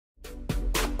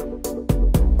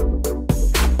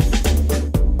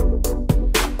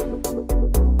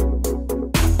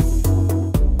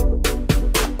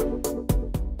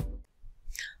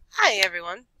Hey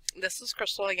everyone, this is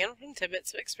Crystal again from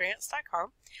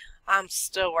tidbitsofexperience.com. I'm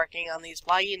still working on these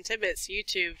Blogging Tidbits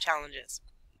YouTube challenges.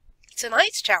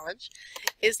 Tonight's challenge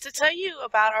is to tell you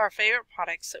about our favorite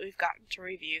products that we've gotten to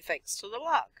review thanks to the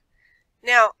blog.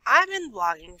 Now, I've been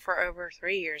blogging for over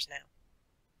 3 years now,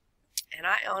 and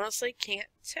I honestly can't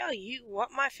tell you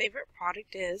what my favorite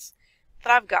product is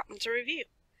that I've gotten to review,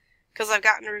 because I've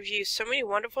gotten to review so many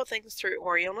wonderful things through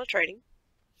Oriental Trading.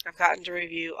 I've gotten to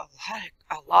review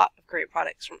a lot of great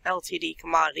products from LTD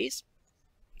Commodities.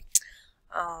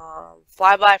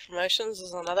 Flyby Promotions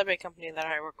is another big company that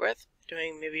I work with,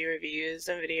 doing movie reviews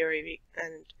and video review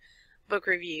and book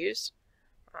reviews.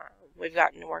 We've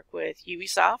gotten to work with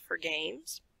Ubisoft for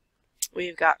games.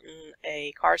 We've gotten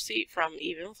a car seat from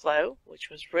Even Flow,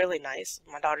 which was really nice.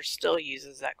 My daughter still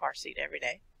uses that car seat every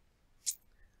day.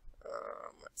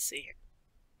 Let's see here.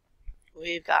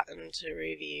 We've gotten to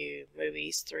review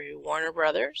movies through Warner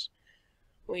Brothers.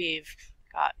 We've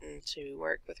gotten to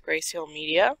work with Grace Hill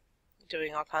Media,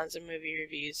 doing all kinds of movie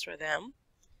reviews for them,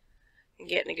 and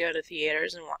getting to go to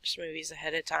theaters and watch movies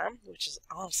ahead of time, which is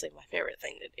honestly my favorite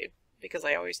thing to do, because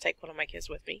I always take one of my kids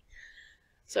with me.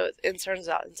 So it turns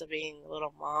out into being a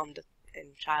little mom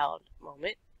and child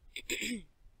moment.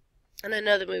 And I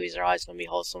know the movies are always going to be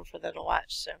wholesome for them to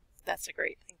watch, so that's a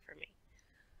great thing for me.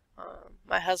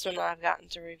 My husband and I have gotten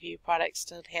to review products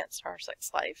to enhance our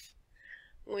sex life.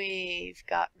 We've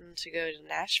gotten to go to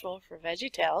Nashville for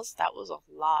VeggieTales. That was a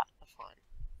lot of fun.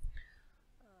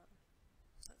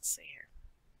 Let's see here.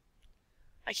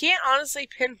 I can't honestly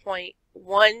pinpoint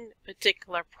one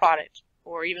particular product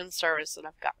or even service that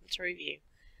I've gotten to review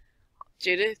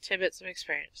due to tidbits of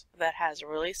experience that has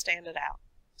really stood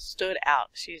out,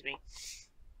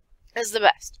 as the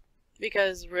best.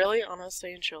 Because really,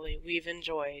 honestly and truly, we've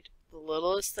enjoyed the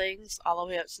littlest things all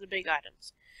the way up to the big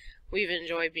items. We've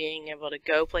enjoyed being able to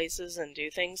go places and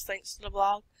do things thanks to the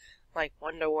blog, like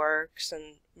Wonderworks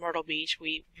and Myrtle Beach.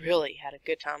 We really had a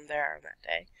good time there on that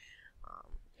day.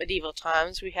 Medieval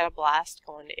Times, we had a blast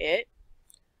going to it.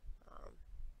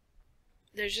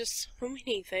 There's just so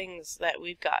many things that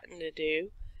we've gotten to do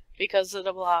because of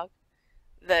the blog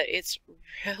that it's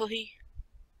really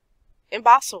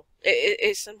impossible.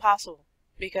 It's impossible,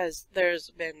 because there's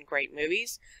been great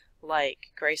movies like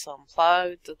Grace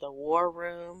Unplugged, The War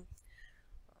Room.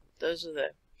 Those are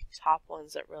the top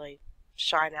ones that really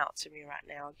shine out to me right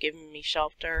now, giving me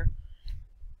shelter.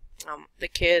 The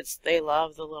kids, they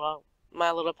love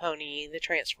My Little Pony, the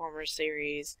Transformers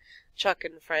series, Chuck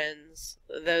and Friends.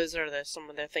 Those are some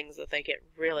of the things that they get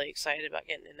really excited about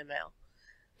getting in the mail,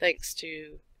 thanks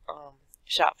to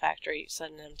Shop Factory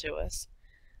sending them to us.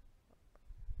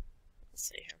 Let's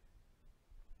see here.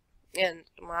 And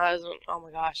my husband, oh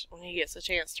my gosh, when he gets a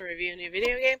chance to review a new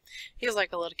video game, he's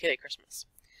like a little kid at Christmas.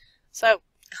 So,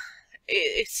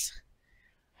 it's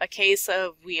a case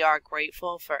of we are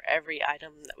grateful for every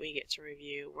item that we get to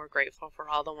review. We're grateful for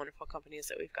all the wonderful companies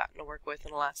that we've gotten to work with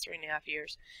in the last 3.5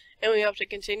 years. And we hope to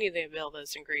continue to build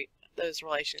those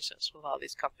relationships with all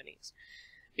these companies,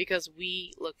 because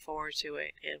we look forward to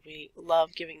it, and we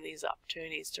love giving these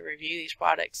opportunities to review these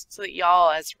products so that y'all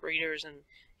as readers and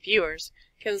viewers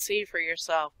can see for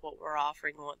yourself what we're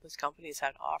offering and what those companies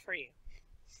have to offer you.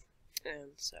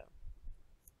 And so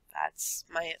that's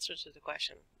my answer to the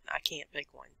question. I can't pick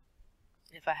one.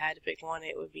 If I had to pick one,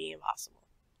 it would be impossible.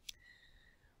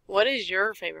 What is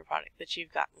your favorite product that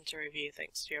you've gotten to review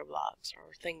thanks to your blogs,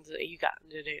 or things that you've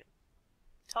gotten to do?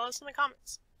 Tell us in the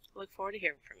comments. Look forward to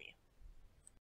hearing from you.